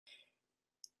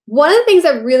One of the things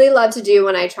I really love to do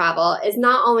when I travel is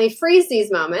not only freeze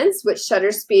these moments, which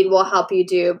shutter speed will help you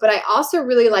do, but I also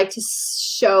really like to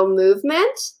show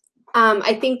movement.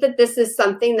 I think that this is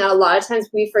something that a lot of times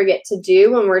we forget to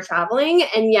do when we're traveling,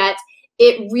 and yet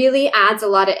it really adds a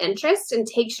lot of interest and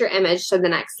takes your image to the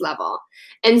next level.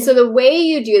 And so the way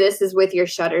you do this is with your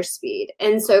shutter speed.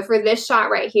 And so for this shot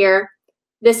right here,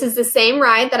 this is the same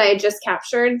ride that I just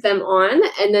captured them on,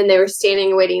 and then they were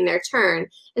standing waiting their turn.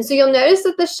 And so you'll notice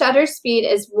that the shutter speed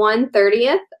is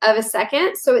 1/30th of a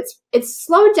second, so it's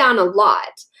slowed down a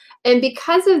lot. And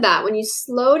because of that, when you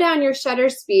slow down your shutter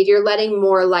speed, you're letting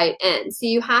more light in. So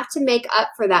you have to make up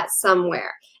for that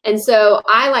somewhere. And so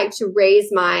I like to raise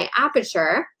my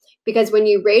aperture, because when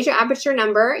you raise your aperture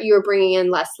number, you're bringing in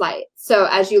less light. So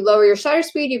as you lower your shutter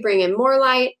speed, you bring in more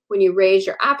light. When you raise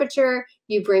your aperture,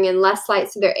 you bring in less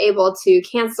light, so they're able to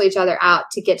cancel each other out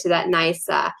to get to that nice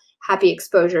happy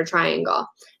exposure triangle.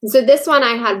 And so this one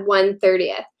I had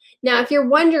 1/30th. Now, if you're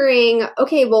wondering,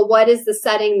 okay, well, what is the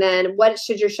setting then? What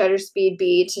should your shutter speed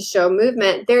be to show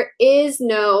movement? There is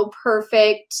no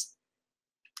perfect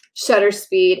shutter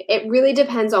speed. It really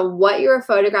depends on what you're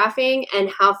photographing and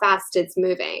how fast it's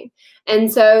moving.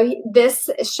 And so this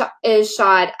is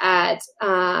shot at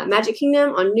Magic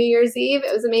Kingdom on New Year's Eve.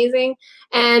 It was amazing.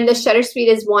 And the shutter speed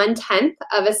is 1/10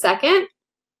 of a second.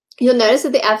 You'll notice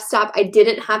at the f-stop, I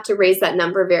didn't have to raise that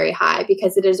number very high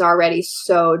because it is already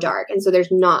so dark. And so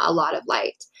there's not a lot of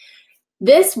light.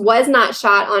 This was not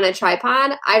shot on a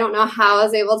tripod. I don't know how I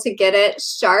was able to get it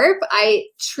sharp. I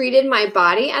treated my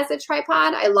body as a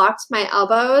tripod. I locked my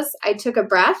elbows. I took a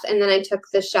breath, and then I took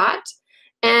the shot.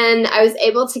 And I was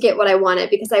able to get what I wanted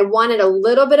because I wanted a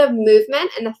little bit of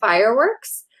movement in the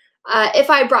fireworks. If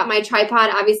I brought my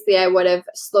tripod, obviously I would have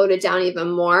slowed it down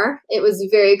even more. It was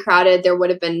very crowded. There would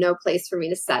have been no place for me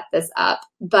to set this up,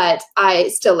 but I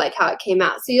still like how it came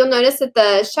out. So you'll notice that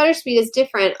the shutter speed is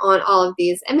different on all of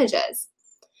these images.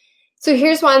 So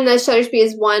here's one, the shutter speed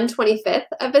is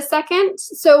 1/25th of a second.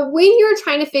 So when you're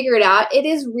trying to figure it out, it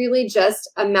is really just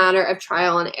a matter of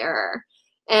trial and error.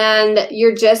 And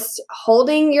you're just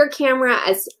holding your camera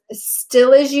as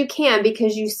still as you can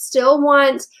because you still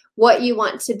want what you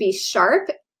want to be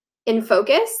sharp in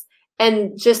focus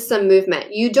and just some movement.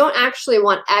 You don't actually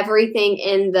want everything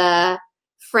in the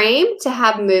frame to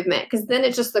have movement, because then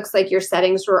it just looks like your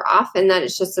settings were off and that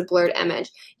it's just a blurred image.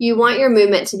 You want your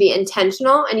movement to be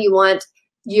intentional, and you want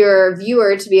your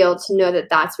viewer to be able to know that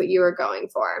that's what you were going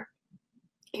for.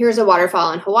 Here's a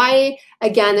waterfall in Hawaii.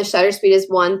 Again, the shutter speed is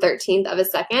 1/13th of a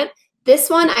second.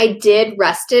 This one I did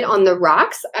rest it on the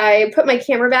rocks. I put my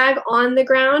camera bag on the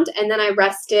ground, and then I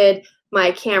rested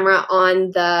my camera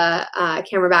on the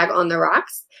camera bag on the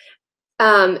rocks.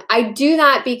 I do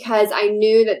that because I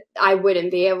knew that I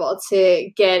wouldn't be able to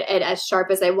get it as sharp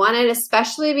as I wanted,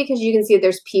 especially because you can see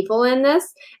there's people in this.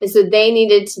 And so they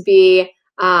needed to be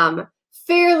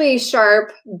fairly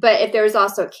sharp, but if there was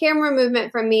also camera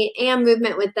movement from me and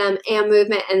movement with them and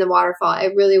movement in the waterfall,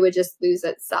 it really would just lose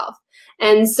itself.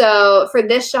 And so for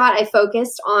this shot, I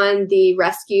focused on the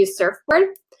rescue surfboard.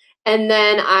 And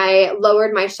then I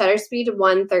lowered my shutter speed to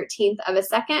 1/13th of a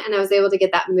second, and I was able to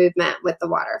get that movement with the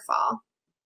waterfall.